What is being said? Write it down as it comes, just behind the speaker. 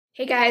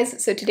Hey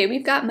guys, so today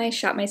we've got my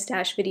Shop My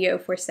Stash video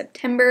for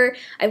September.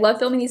 I love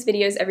filming these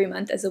videos every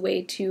month as a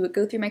way to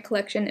go through my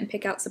collection and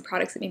pick out some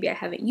products that maybe I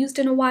haven't used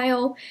in a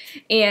while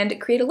and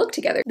create a look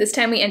together. This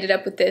time we ended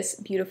up with this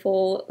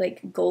beautiful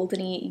like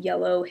goldeny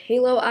yellow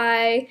halo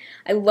eye.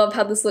 I love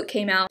how this look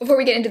came out. Before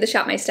we get into the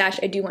Shop My Stash,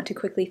 I do want to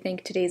quickly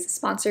thank today's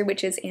sponsor,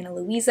 which is Ana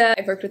Luisa.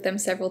 I've worked with them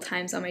several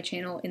times on my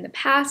channel in the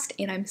past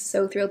and I'm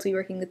so thrilled to be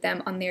working with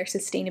them on their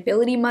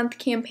Sustainability Month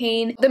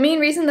campaign. The main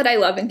reason that I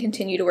love and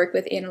continue to work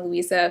with Ana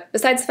Luisa,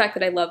 besides the fact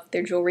that I love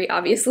their jewelry,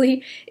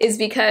 obviously, is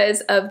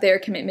because of their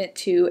commitment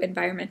to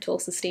environmental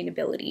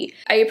sustainability.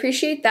 I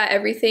appreciate that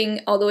everything,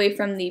 all the way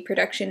from the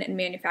production and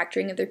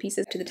manufacturing of their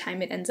pieces to the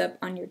time it ends up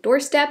on your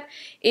doorstep,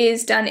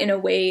 is done in a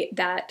way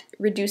that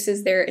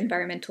reduces their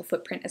environmental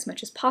footprint as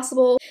much as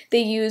possible.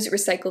 They use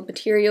recycled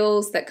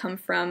materials that come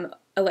from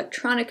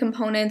electronic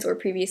components or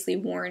previously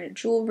worn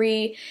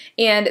jewelry,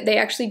 and they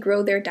actually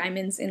grow their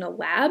diamonds in a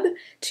lab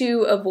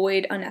to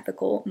avoid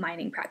unethical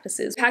mining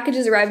practices.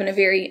 Packages arrive in a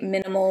very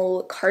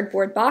minimal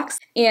cardboard box,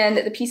 and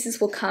the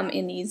pieces will come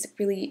in these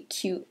really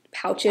cute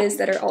pouches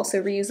that are also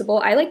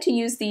reusable. I like to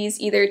use these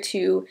either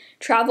to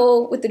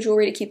travel with the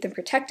jewelry to keep them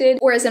protected,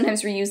 or I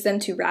sometimes reuse them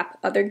to wrap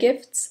other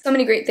gifts. So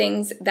many great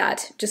things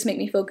that just make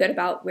me feel good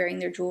about wearing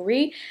their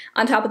jewelry,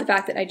 on top of the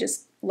fact that I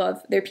just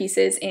love their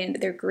pieces and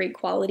their great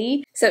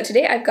quality. So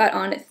today I've got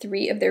on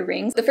 3 of their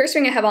rings. The first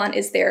ring I have on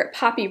is their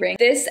poppy ring.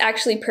 This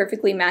actually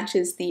perfectly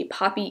matches the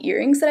poppy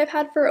earrings that I've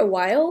had for a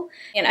while,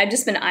 and I've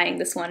just been eyeing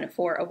this one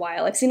for a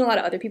while. I've seen a lot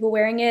of other people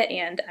wearing it,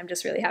 and I'm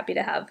just really happy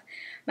to have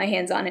my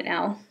hands on it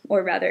now,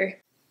 or rather,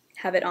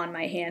 have it on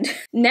my hand.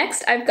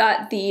 Next, I've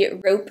got the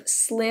rope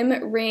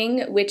slim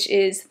ring, which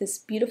is this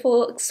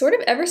beautiful, sort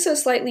of ever so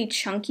slightly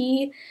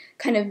chunky,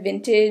 kind of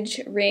vintage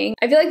ring.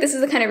 I feel like this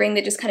is the kind of ring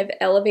that just kind of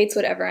elevates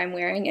whatever I'm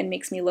wearing and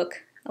makes me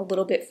look a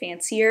little bit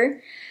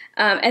fancier.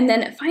 And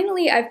then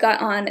finally, I've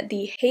got on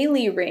the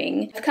Haley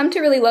ring. I've come to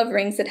really love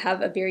rings that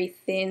have a very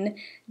thin,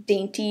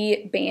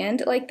 dainty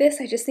band like this.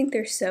 I just think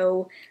they're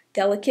so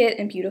delicate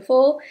and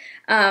beautiful.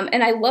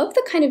 And I love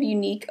the kind of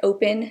unique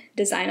open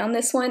design on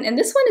this one. And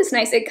this one is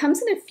nice. It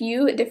comes in a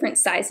few different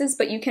sizes,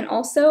 but you can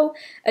also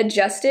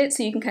adjust it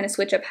so you can kind of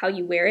switch up how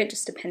you wear it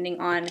just depending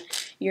on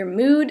your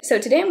mood. So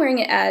today I'm wearing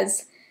it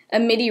as a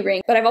midi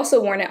ring, but I've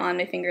also worn it on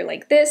my finger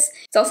like this.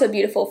 It's also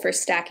beautiful for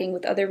stacking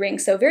with other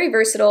rings, so very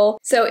versatile.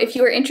 So if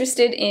you are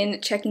interested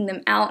in checking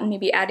them out and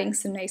maybe adding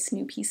some nice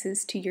new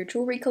pieces to your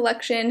jewelry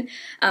collection,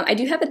 I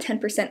do have a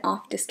 10%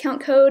 off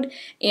discount code,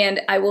 and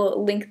I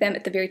will link them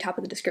at the very top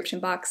of the description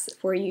box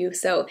for you.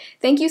 So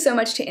thank you so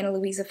much to Ana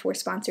Luisa for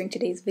sponsoring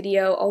today's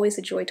video. Always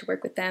a joy to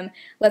work with them.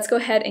 Let's go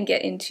ahead and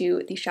get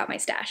into the Shop My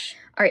Stash.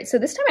 All right, so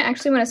this time I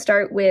actually want to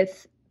start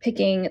with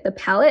picking the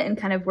palette and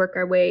kind of work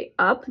our way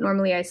up.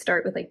 Normally I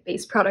start with like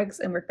base products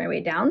and work my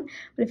way down,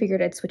 but I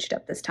figured I'd switch it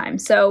up this time.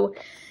 So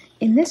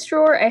in this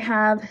drawer I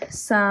have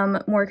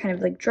some more kind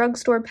of like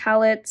drugstore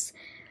palettes.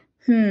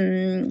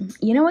 You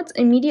know what's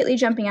immediately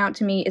jumping out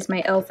to me is my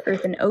E.L.F.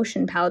 Earth and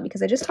Ocean palette,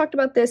 because I just talked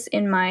about this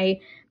in my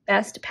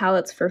best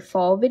palettes for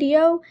fall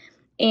video,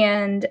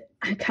 and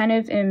I kind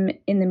of am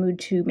in the mood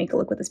to make a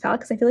look with this palette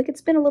because I feel like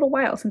it's been a little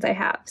while since I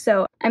have.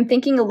 So I'm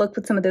thinking a look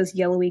with some of those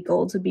yellowy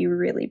golds would be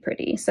really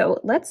pretty. So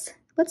let's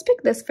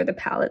pick this for the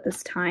palette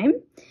this time.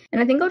 And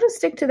I think I'll just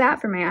stick to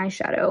that for my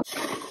eyeshadow.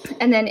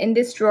 And then in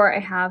this drawer, I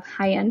have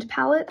high-end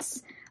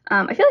palettes.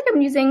 I feel like I've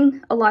been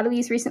using a lot of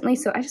these recently,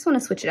 so I just want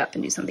to switch it up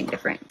and do something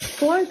different.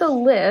 For the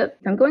lip,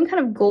 I'm going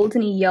kind of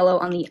goldeny yellow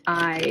on the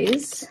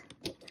eyes.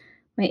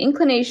 My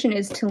inclination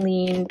is to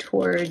lean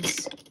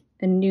towards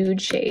a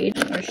nude shade,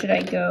 or should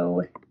I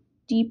go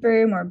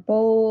deeper, more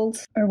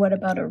bold? Or what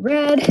about a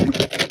red?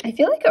 I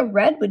feel like a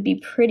red would be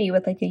pretty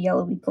with like a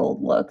yellowy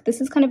gold look. This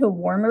is kind of a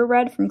warmer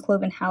red from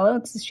Clove and Hallow.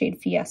 It's the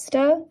shade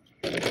Fiesta.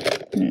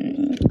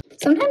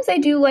 Sometimes I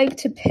do like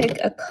to pick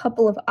a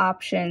couple of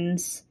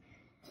options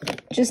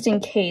just in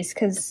case,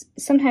 because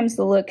sometimes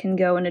the look can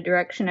go in a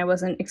direction I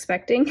wasn't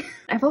expecting.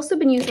 I've also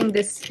been using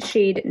this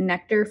shade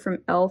Nectar from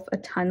E.L.F. a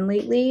ton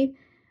lately.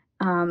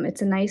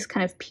 It's a nice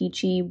kind of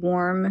peachy,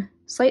 warm,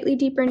 slightly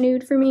deeper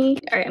nude for me.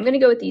 All right, I'm gonna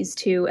go with these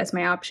two as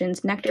my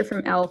options, Nectar from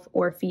E.L.F.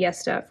 or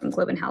Fiesta from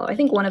Clove and Hallow. I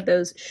think one of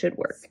those should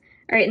work.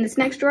 All right, in this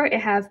next drawer, I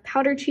have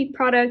powder cheek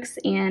products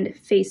and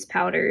face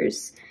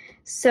powders.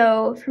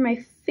 So for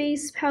my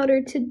face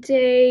powder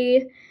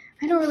today,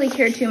 I don't really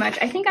care too much.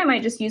 I think I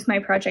might just use my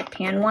Project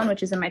Pan one,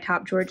 which is in my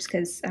top drawer, just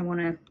because I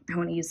wanna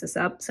use this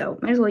up, so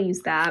might as well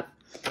use that.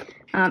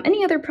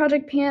 Any other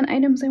Project Pan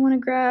items I wanna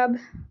grab?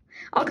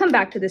 I'll come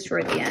back to this drawer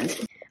at the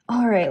end.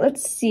 All right,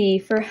 let's see,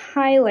 for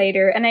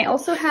highlighter, and I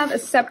also have a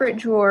separate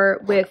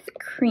drawer with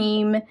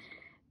cream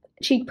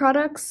cheek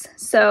products,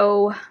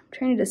 so I'm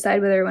trying to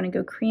decide whether I want to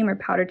go cream or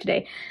powder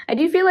today. I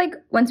do feel like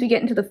once we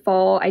get into the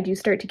fall, I do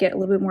start to get a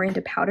little bit more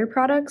into powder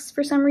products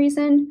for some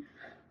reason,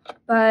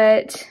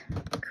 but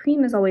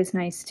cream is always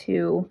nice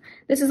too.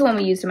 This is the one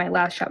we used in my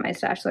last Shop My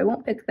Stash, so I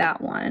won't pick that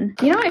one.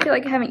 You know what I feel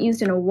like I haven't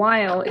used in a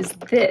while is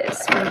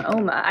this from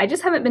Uoma. I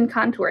just haven't been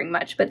contouring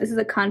much, but this is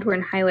a contour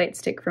and highlight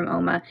stick from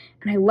Uoma,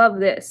 and I love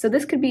this. So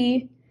this could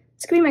be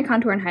my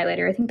contour and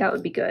highlighter. I think that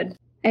would be good.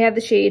 I have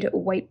the shade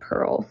White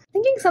Pearl.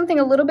 Thinking something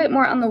a little bit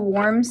more on the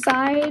warm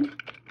side.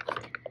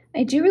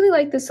 I do really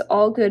like this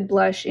All Good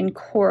blush in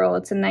Coral.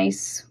 It's a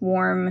nice,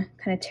 warm,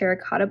 kind of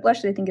terracotta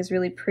blush that I think is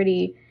really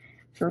pretty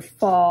for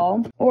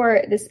fall.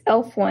 Or this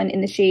E.L.F. one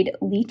in the shade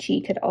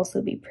Lychee could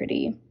also be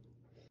pretty.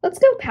 Let's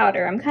go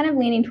powder. I'm kind of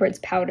leaning towards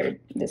powder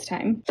this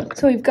time.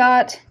 So we've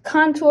got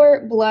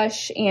contour,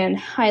 blush, and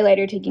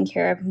highlighter taken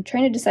care of. I'm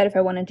trying to decide if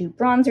I want to do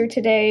bronzer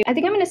today. I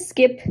think I'm going to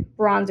skip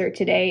bronzer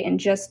today and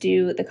just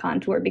do the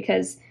contour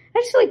because I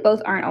just feel like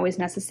both aren't always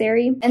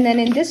necessary. And then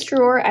in this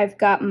drawer, I've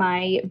got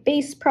my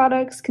base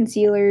products,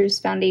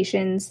 concealers,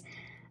 foundations.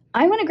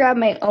 I want to grab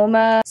my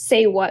Uoma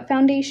Say What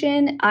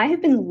Foundation. I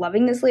have been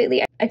loving this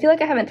lately. I feel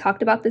like I haven't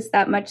talked about this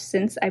that much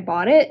since I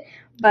bought it,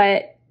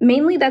 but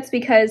mainly that's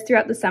because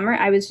throughout the summer,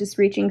 I was just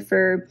reaching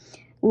for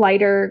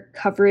lighter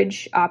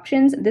coverage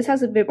options. This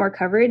has a bit more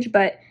coverage,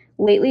 but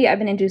lately I've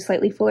been into a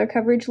slightly fuller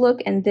coverage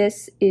look, and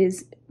this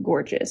is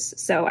gorgeous.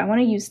 So I want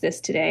to use this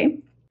today.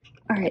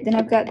 All right, then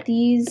I've got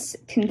these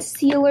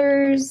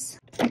concealers.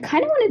 I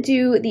kind of want to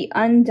do the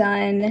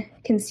Undone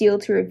Conceal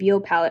to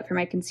Reveal palette for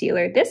my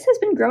concealer. This has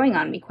been growing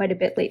on me quite a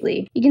bit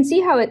lately. You can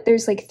see how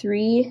there's like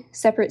 3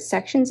 separate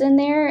sections in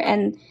there,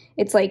 and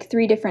it's like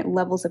 3 different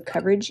levels of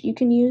coverage you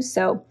can use.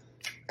 So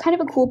kind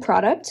of a cool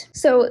product.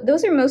 So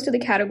those are most of the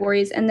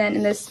categories. And then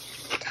in this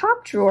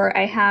top drawer,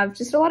 I have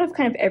just a lot of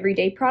kind of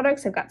everyday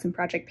products. I've got some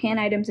Project Pan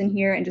items in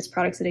here and just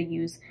products that I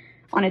use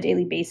on a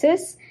daily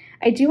basis.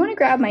 I do want to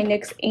grab my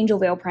NYX Angel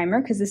Veil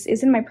Primer because this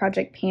is in my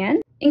Project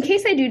Pan. In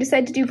case I do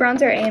decide to do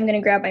bronzer, I am going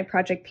to grab my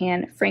Project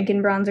Pan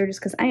Franken bronzer just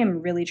because I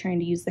am really trying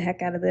to use the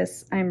heck out of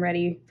this. I'm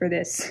ready for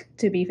this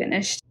to be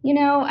finished. You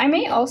know, I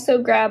may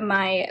also grab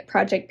my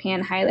Project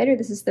Pan highlighter.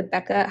 This is the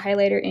Becca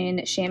highlighter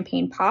in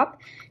Champagne Pop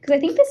because I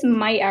think this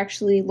might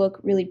actually look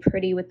really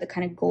pretty with the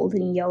kind of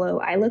golden yellow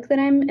eye look that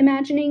I'm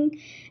imagining.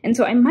 And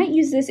so I might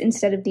use this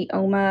instead of the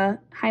Uoma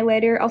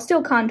highlighter. I'll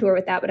still contour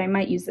with that, but I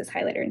might use this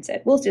highlighter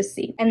instead. We'll just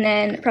see. And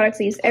then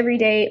products I use every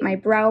day, my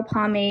brow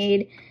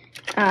pomade,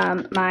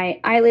 my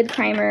eyelid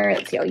primer.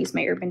 Let's see, I'll use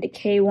my Urban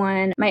Decay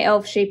one, my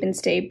E.L.F. Shape and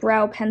Stay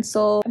brow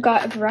pencil. I've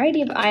got a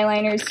variety of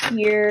eyeliners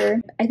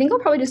here. I think I'll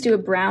probably just do a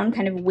brown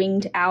kind of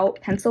winged out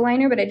pencil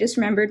liner, but I just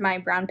remembered my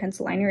brown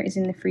pencil liner is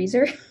in the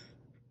freezer.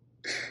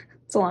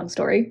 It's a long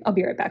story. I'll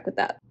be right back with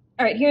that.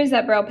 All right, here's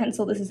that brow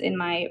pencil. This is in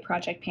my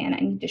Project Pan. I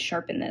need to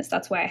sharpen this.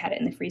 That's why I had it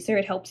in the freezer.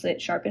 It helps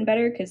it sharpen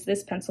better because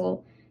this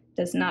pencil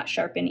does not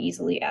sharpen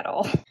easily at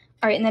all.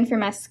 All right, and then for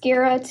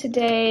mascara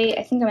today,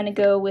 I think I'm gonna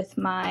go with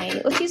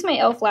let's use my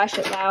E.L.F. Lash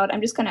It Loud.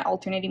 I'm just kind of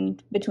alternating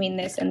between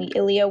this and the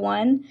Ilia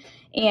one.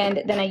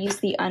 And then I use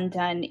the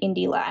Undone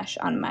Indie Lash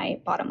on my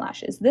bottom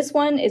lashes. This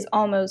one is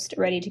almost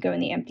ready to go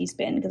in the empty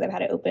spin because I've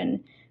had it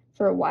open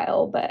for a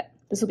while, but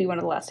this will be one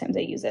of the last times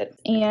I use it.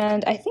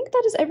 And I think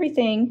that is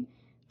everything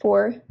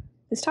for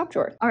this top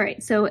drawer. All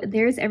right, so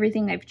there's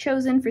everything I've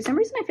chosen. For some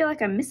reason, I feel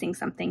like I'm missing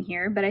something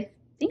here, but I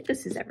think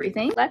this is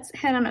everything. Let's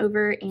head on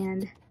over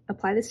and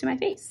apply this to my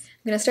face.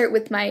 I'm gonna start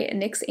with my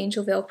NYX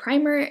Angel Veil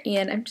Primer,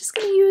 and I'm just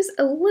gonna use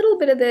a little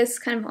bit of this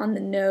kind of on the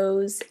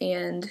nose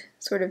and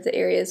sort of the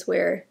areas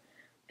where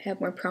I have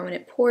more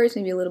prominent pores,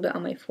 maybe a little bit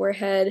on my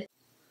forehead.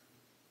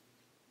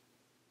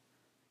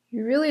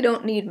 You really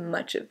don't need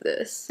much of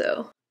this,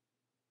 so.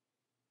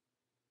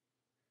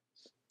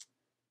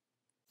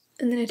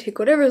 And then I take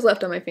whatever's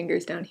left on my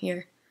fingers down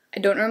here. I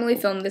don't normally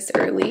film this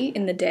early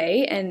in the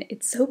day, and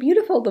it's so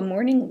beautiful, the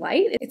morning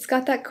light. It's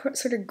got that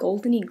sort of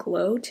goldeny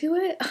glow to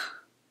it.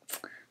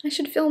 I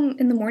should film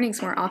in the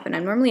mornings more often.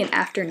 I'm normally an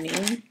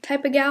afternoon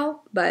type of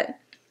gal, but...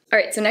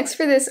 Alright, so next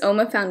for this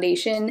Uoma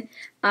foundation,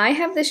 I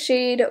have the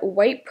shade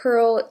White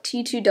Pearl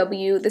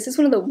T2W. This is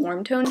one of the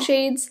warm tone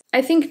shades.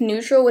 I think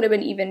neutral would have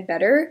been even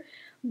better,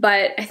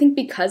 but I think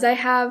because I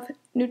have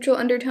neutral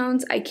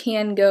undertones, I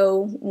can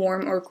go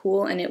warm or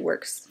cool and it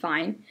works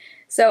fine.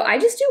 So I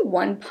just do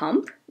 1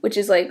 pump, which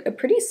is like a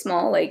pretty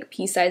small, like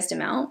pea-sized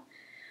amount,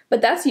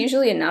 but that's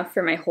usually enough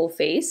for my whole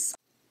face.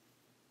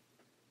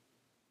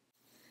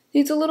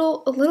 It's a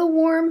little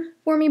warm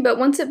for me, but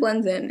once it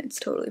blends in, it's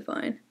totally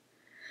fine.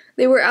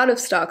 They were out of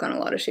stock on a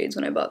lot of shades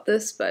when I bought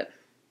this, but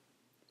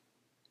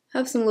I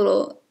have some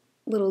little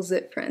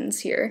zit friends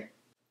here.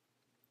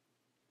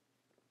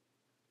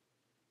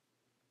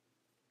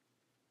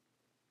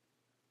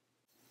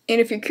 And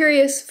if you're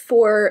curious,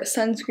 for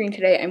sunscreen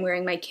today, I'm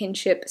wearing my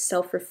Kinship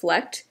Self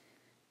Reflect.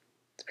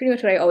 It's pretty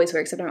much what I always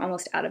wear, except I'm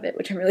almost out of it,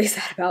 which I'm really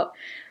sad about.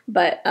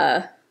 But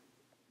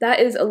that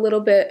is a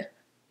little bit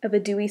of a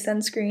dewy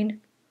sunscreen.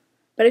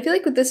 But I feel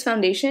like with this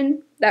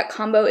foundation, that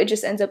combo, it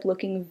just ends up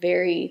looking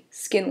very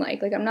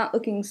skin-like. Like I'm not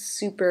looking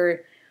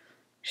super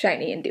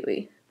shiny and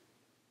dewy,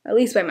 at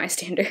least by my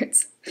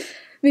standards.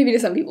 Maybe to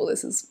some people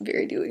this is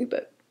very dewy,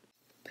 but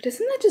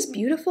isn't that just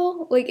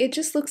beautiful? Like it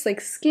just looks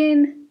like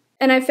skin.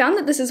 And I found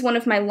that this is one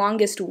of my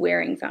longest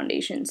wearing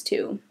foundations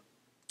too.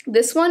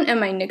 This one and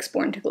my NYX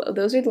Born to Glow,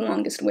 those are the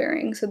longest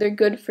wearing, so they're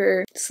good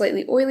for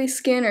slightly oily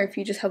skin or if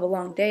you just have a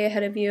long day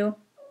ahead of you.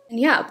 And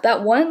yeah,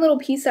 that one little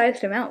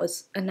pea-sized amount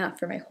was enough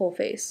for my whole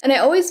face. And I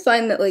always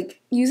find that like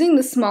using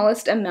the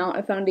smallest amount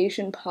of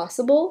foundation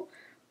possible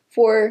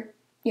for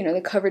you know,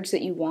 the coverage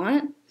that you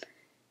want,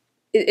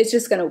 it's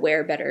just gonna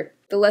wear better.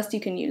 The less you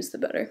can use, the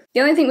better. The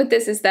only thing with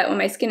this is that when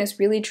my skin is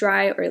really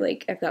dry or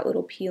like I've got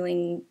little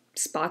peeling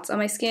spots on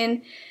my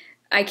skin,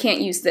 I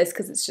can't use this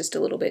because it's just a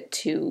little bit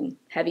too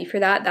heavy for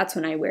that. That's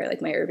when I wear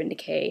like my Urban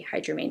Decay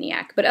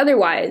Hydromaniac. But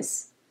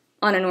otherwise,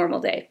 on a normal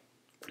day,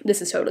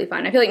 this is totally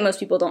fine. I feel like most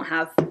people don't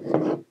have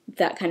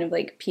that kind of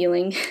like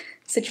peeling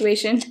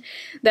situation.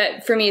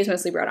 That for me is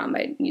mostly brought on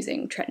by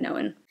using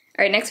tretinoin.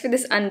 All right, next for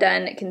this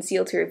Undone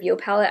Conceal to Reveal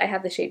palette, I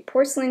have the shade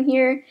Porcelain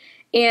here.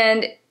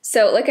 And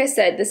so, like I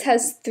said, this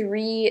has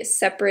 3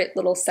 separate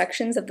little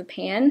sections of the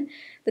pan.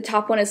 The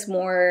top one is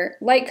more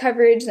light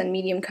coverage, then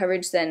medium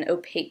coverage, then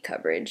opaque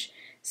coverage.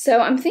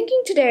 So I'm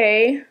thinking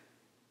today,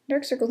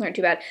 dark circles aren't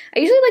too bad. I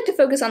usually like to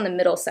focus on the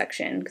middle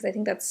section because I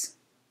think that's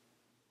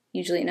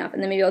usually enough.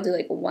 And then maybe I'll do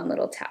like one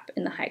little tap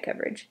in the high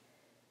coverage.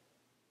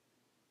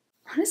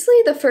 Honestly,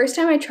 the first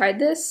time I tried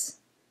this,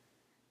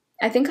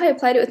 I think I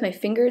applied it with my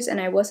fingers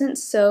and I wasn't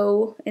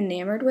so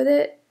enamored with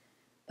it.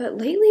 But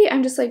lately,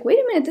 I'm just like, wait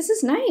a minute, this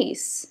is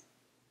nice.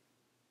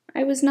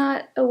 I was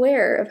not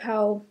aware of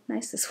how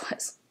nice this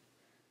was.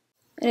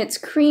 And it's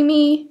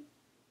creamy.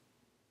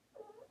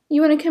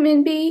 You want to come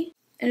in, B?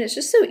 And it's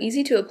just so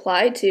easy to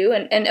apply too.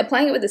 And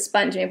applying it with a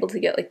sponge, I'm able to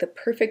get like the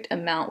perfect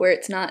amount where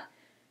it's not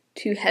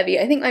too heavy.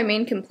 I think my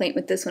main complaint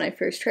with this when I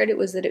first tried it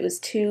was that it was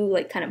too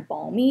like kind of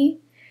balmy.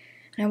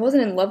 And I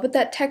wasn't in love with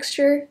that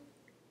texture.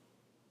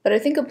 But I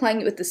think applying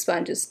it with the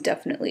sponge is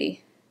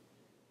definitely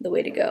the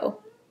way to go.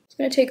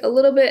 I'm going to take a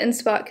little bit and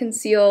spot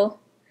conceal.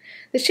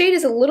 The shade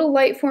is a little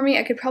light for me.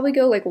 I could probably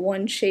go like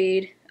 1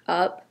 shade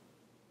up,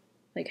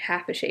 like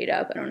half a shade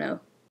up, I don't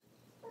know.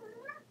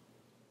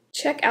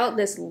 Check out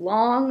this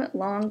long,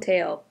 long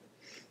tail.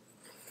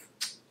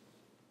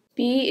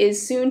 B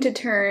is soon to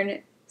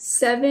turn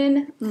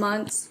 7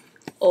 months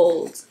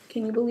old.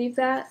 Can you believe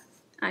that?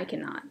 I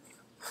cannot.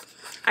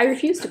 I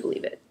refuse to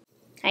believe it.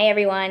 Hi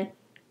everyone,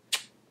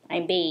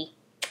 I'm B.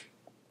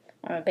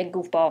 I'm a big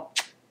goofball.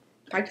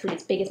 Practically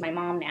as big as my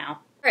mom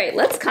now. Alright,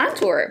 let's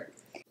contour.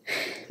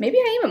 Maybe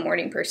I am a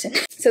morning person.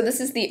 So this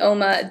is the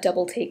Uoma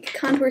Double Take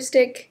Contour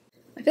Stick.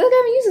 I feel like I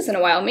haven't used this in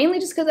a while, mainly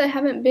just because I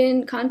haven't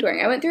been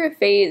contouring. I went through a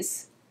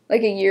phase,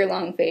 like a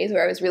year-long phase,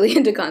 where I was really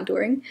into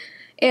contouring.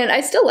 And I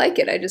still like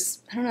it, I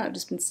don't know, I've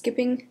just been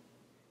skipping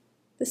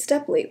the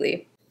step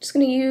lately. Just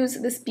gonna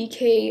use this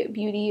BK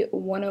Beauty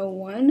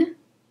 101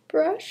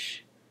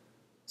 brush.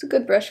 It's a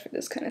good brush for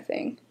this kind of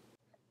thing.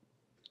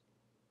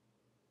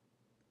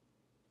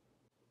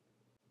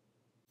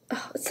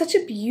 Oh, it's such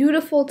a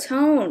beautiful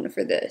tone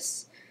for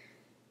this.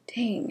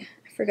 Dang,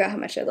 I forgot how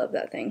much I love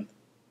that thing.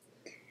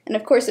 And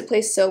of course it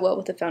plays so well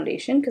with the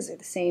foundation because they're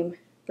the same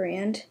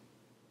brand.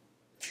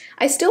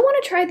 I still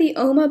want to try the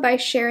Uoma by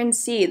Sharon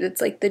C.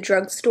 That's like the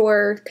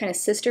drugstore kind of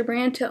sister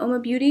brand to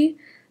Uoma Beauty.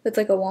 That's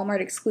like a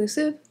Walmart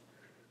exclusive.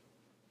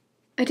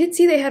 I did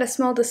see they had a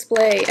small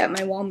display at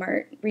my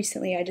Walmart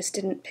recently. I just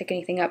didn't pick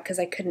anything up because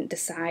I couldn't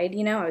decide,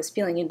 you know, I was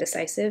feeling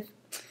indecisive.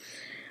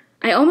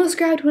 I almost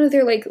grabbed one of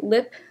their like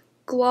lip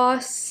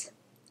gloss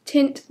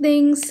tint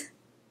things,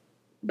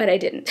 but I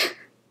didn't.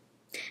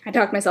 I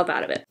talked myself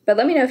out of it. But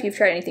let me know if you've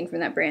tried anything from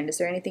that brand. Is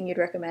there anything you'd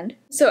recommend?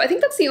 So I think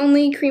that's the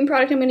only cream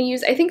product I'm going to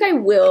use. I think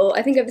I've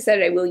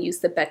decided I will use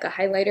the Becca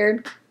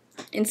highlighter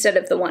instead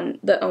of the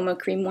Uoma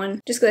cream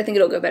one, just because I think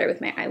it'll go better with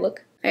my eye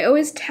look. I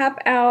always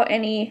tap out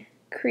any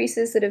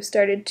creases that have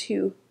started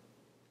to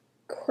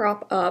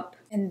crop up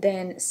and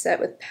then set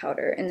with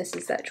powder. And this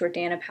is that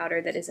Jordana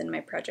powder that is in my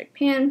project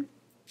pan.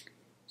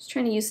 Just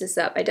trying to use this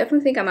up. I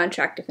definitely think I'm on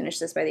track to finish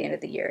this by the end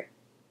of the year.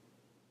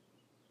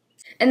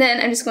 And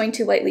then I'm just going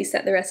to lightly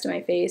set the rest of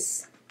my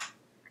face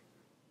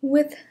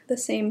with the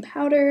same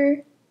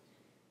powder.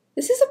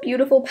 This is a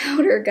beautiful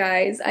powder,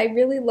 guys. I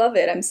really love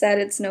it. I'm sad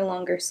it's no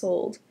longer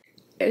sold.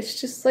 It's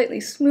just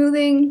slightly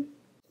smoothing.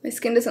 My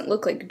skin doesn't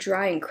look like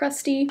dry and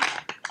crusty,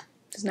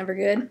 which is never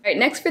good. All right,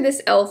 next for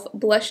this E.L.F.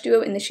 blush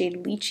duo in the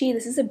shade Lychee.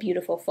 This is a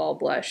beautiful fall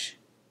blush.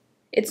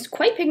 It's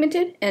quite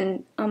pigmented,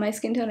 and on my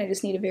skin tone, I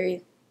just need a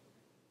very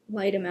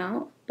light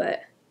amount,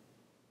 but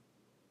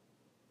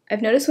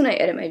I've noticed when I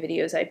edit my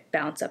videos, I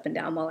bounce up and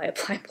down while I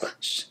apply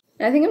blush.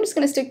 And I think I'm just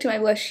going to stick to my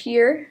blush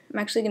here. I'm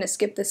actually going to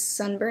skip this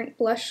sunburnt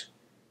blush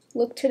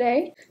look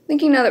today.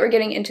 Thinking now that we're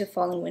getting into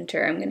fall and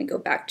winter, I'm going to go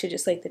back to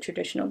just like the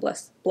traditional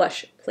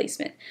blush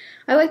placement.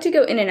 I like to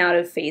go in and out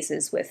of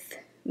phases with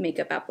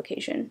makeup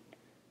application,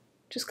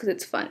 just because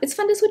it's fun. It's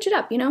fun to switch it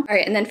up, you know? All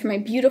right, and then for my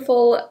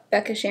beautiful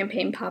Becca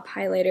Champagne Pop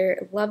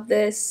Highlighter, love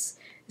this.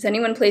 Is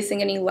anyone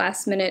placing any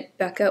last-minute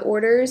Becca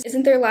orders?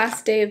 Isn't their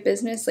last day of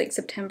business like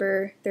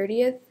September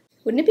 30th?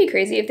 Wouldn't it be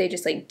crazy if they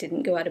just like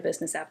didn't go out of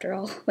business after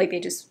all? Like they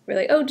just were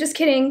like, oh, just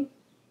kidding.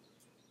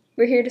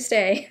 We're here to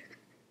stay.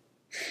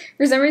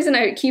 For some reason,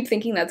 I keep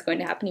thinking that's going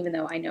to happen, even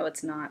though I know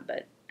it's not,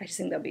 but I just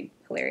think that'd be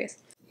hilarious.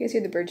 You guys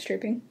hear the birds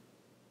chirping?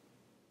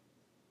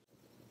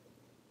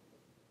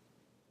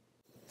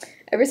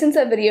 Ever since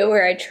that video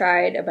where I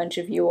tried a bunch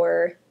of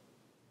your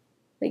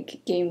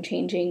like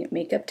game-changing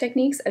makeup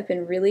techniques, I've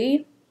been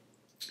really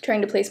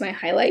trying to place my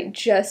highlight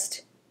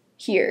just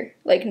here,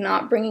 like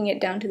not bringing it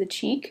down to the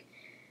cheek.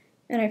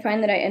 And I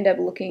find that I end up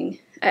looking,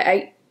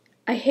 I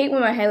hate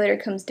when my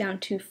highlighter comes down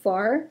too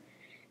far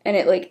and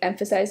it like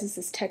emphasizes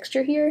this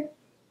texture here.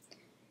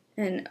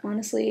 And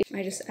honestly,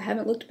 I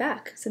haven't looked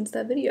back since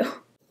that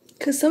video.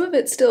 Because some of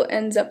it still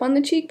ends up on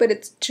the cheek, but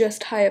it's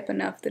just high up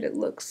enough that it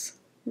looks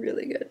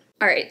really good.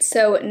 Alright,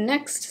 so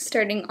next,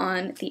 starting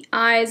on the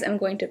eyes, I'm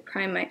going to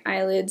prime my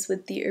eyelids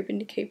with the Urban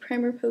Decay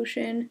Primer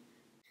Potion.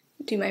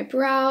 Do my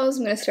brows.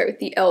 I'm going to start with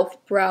the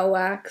E.L.F. Brow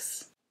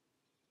Wax.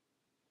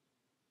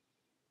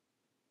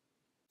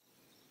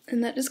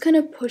 And that just kind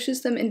of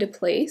pushes them into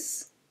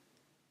place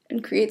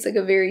and creates like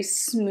a very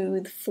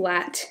smooth,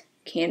 flat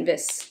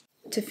canvas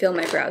to fill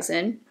my brows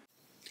in.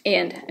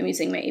 And I'm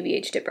using my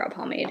ABH Dip Brow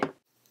Pomade,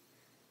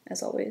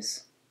 as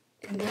always.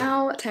 And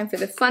now, time for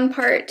the fun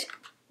part,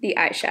 the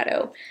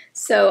eyeshadow.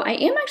 So I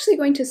am actually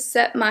going to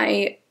set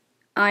my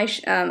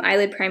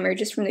eyelid primer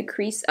just from the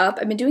crease up.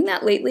 I've been doing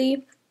that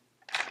lately,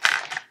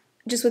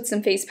 just with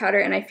some face powder,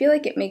 and I feel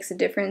like it makes a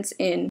difference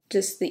in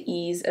just the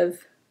ease of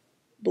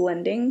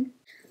blending.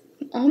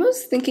 I'm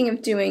almost thinking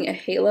of doing a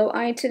halo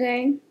eye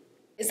today.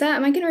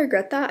 Am I gonna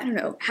regret that? I don't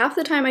know. Half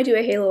the time I do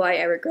a halo eye,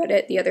 I regret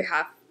it. The other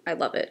half, I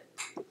love it.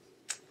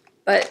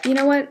 But you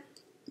know what?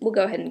 We'll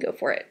go ahead and go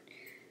for it.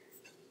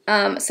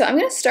 So I'm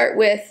gonna start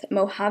with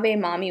Mojave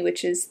Mommy,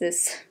 which is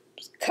this,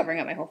 covering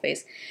up my whole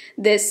face,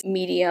 this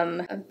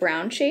medium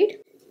brown shade.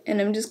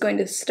 And I'm just going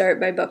to start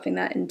by buffing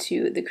that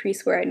into the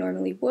crease where I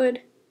normally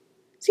would.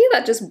 See how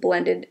that just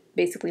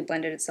basically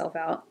blended itself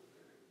out?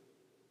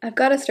 I've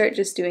got to start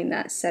just doing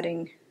that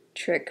setting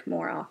trick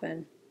more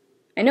often.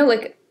 I know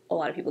like a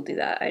lot of people do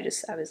that, I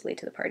was late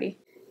to the party.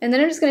 And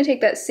then I'm just going to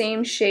take that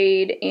same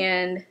shade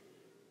and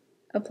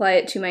apply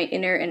it to my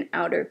inner and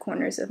outer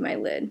corners of my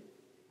lid.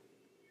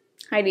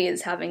 Heidi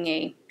is having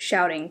a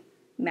shouting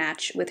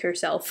match with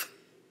herself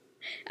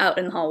out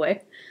in the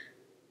hallway.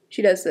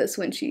 She does this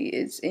when she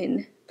is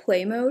in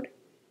play mode.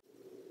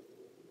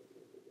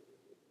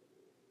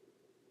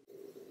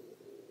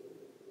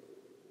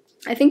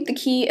 I think the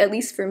key, at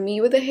least for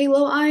me with a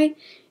halo eye,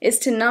 is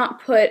to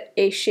not put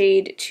a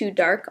shade too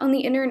dark on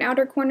the inner and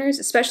outer corners,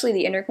 especially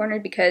the inner corner,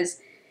 because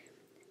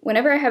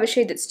whenever I have a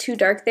shade that's too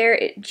dark there,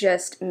 it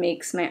just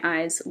makes my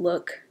eyes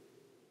look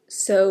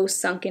so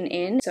sunken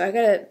in. So I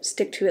gotta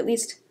stick to at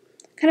least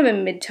kind of a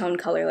mid-tone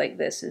color like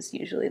this is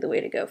usually the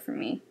way to go for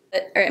me.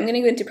 Alright, I'm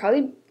gonna go into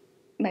probably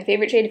my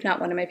favorite shade, if not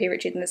one of my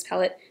favorite shades in this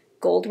palette,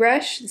 Gold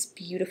Rush, this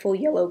beautiful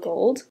yellow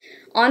gold.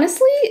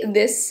 Honestly,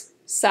 this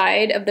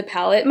side of the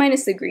palette,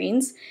 minus the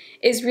greens,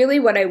 is really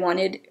what I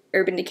wanted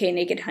Urban Decay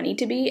Naked Honey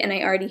to be, and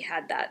I already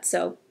had that,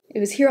 so it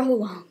was here all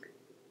along.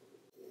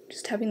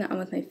 Just tapping that on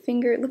with my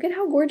finger. Look at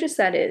how gorgeous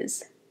that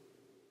is.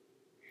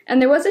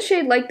 And there was a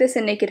shade like this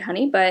in Naked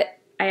Honey, but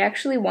I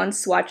actually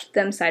once swatched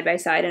them side by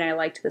side and I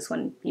liked this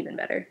one even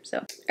better.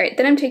 So, alright,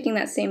 then I'm taking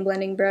that same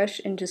blending brush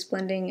and just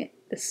blending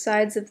the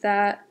sides of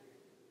that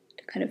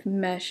to kind of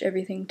mesh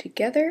everything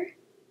together.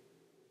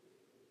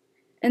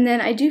 And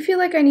then I do feel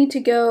like I need to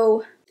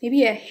go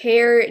maybe a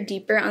hair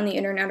deeper on the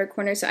inner and outer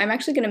corner, so I'm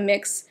actually going to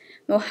mix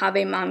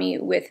Mojave Mommy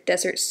with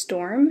Desert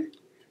Storm,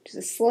 which is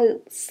a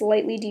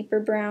slightly deeper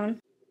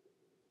brown.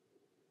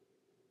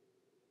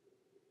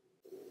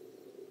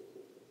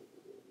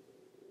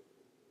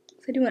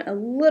 So I do want a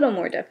little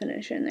more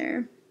definition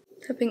there.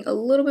 Tapping a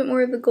little bit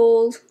more of the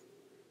gold, just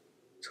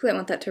because I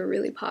want that to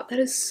really pop. That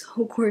is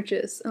so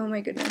gorgeous. Oh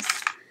my goodness.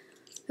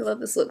 I love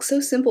this look.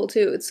 So simple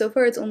too. So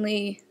far it's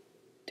only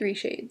 3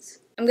 shades.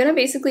 I'm going to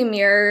basically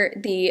mirror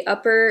the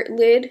upper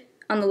lid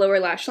on the lower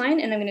lash line,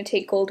 and I'm going to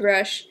take Gold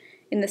Rush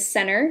in the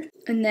center,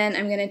 and then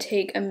I'm going to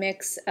take a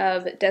mix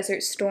of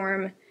Desert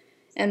Storm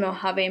and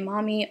Mojave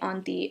Mommy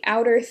on the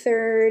outer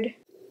third.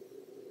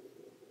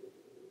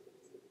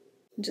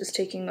 Just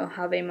taking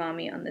Mojave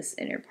Mommy on this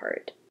inner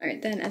part.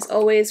 Alright, then as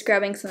always,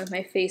 grabbing some of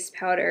my face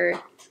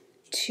powder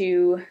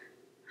to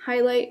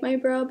highlight my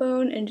brow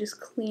bone and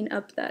just clean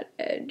up that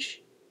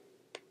edge.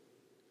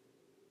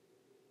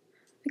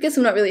 I guess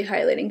I'm not really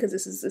highlighting because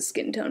this is a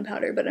skin tone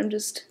powder, but I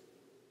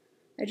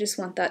just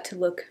want that to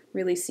look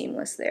really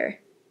seamless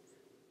there.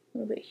 A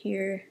little bit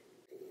here,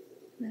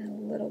 and then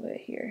a little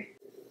bit here.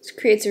 This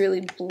creates a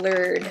really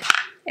blurred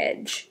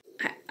edge.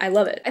 I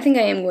love it. I think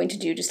I am going to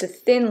do just a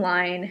thin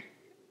line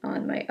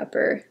on my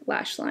upper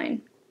lash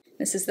line.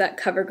 This is that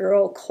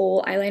CoverGirl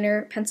Kohl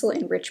eyeliner pencil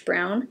in Rich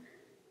Brown,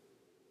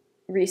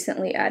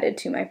 recently added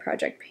to my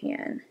project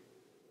pan.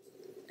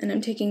 And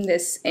I'm taking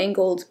this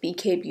angled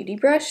BK Beauty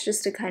brush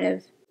just to kind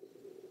of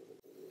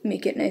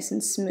make it nice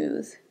and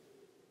smooth.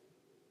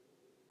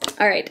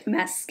 Alright,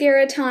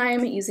 mascara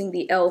time, using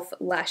the E.L.F.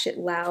 Lash It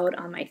Loud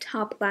on my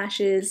top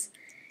lashes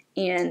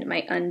and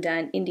my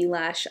Undone Indie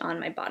Lash on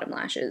my bottom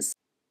lashes.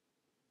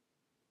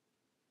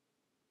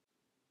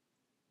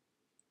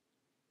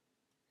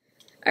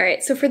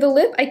 Alright, so for the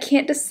lip, I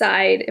can't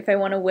decide if I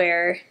want to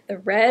wear the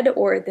red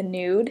or the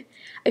nude.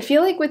 I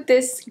feel like with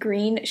this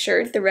green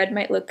shirt, the red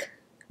might look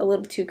a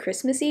little too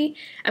Christmassy.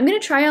 I'm going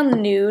to try on the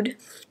nude.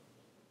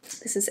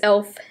 This is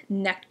E.L.F.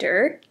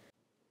 Nectar.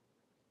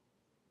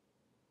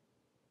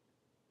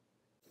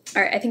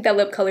 All right, I think that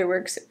lip color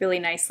works really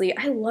nicely.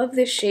 I love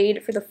this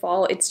shade for the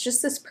fall. It's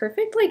just this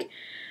perfect like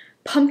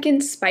pumpkin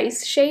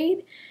spice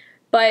shade,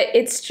 but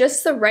it's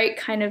just the right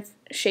kind of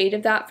shade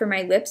of that for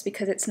my lips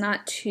because it's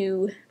not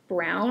too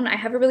brown. I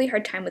have a really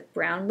hard time with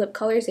brown lip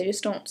colors. They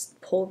just don't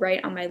pull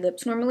right on my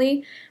lips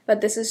normally,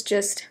 but this is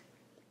just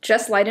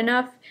light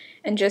enough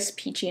and just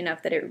peachy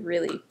enough that it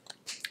really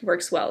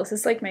works well. This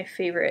is like my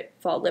favorite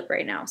fall lip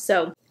right now.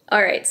 So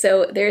alright,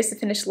 so there's the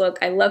finished look.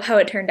 I love how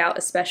it turned out,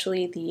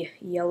 especially the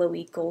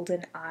yellowy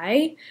golden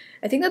eye.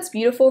 I think that's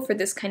beautiful for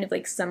this kind of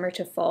like summer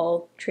to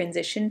fall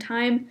transition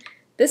time.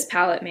 This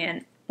palette,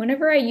 man,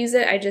 whenever I use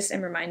it, I just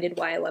am reminded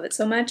why I love it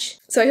so much.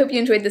 So I hope you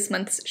enjoyed this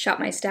month's Shop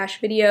My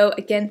Stash video.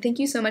 Again, thank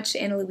you so much to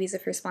Ana Luisa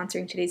for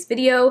sponsoring today's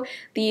video.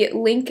 The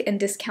link and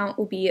discount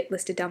will be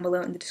listed down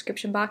below in the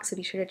description box, so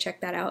be sure to check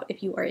that out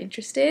if you are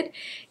interested.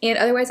 And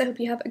otherwise, I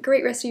hope you have a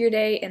great rest of your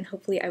day, and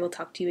hopefully I will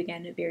talk to you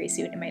again very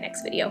soon in my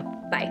next video.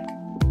 Bye!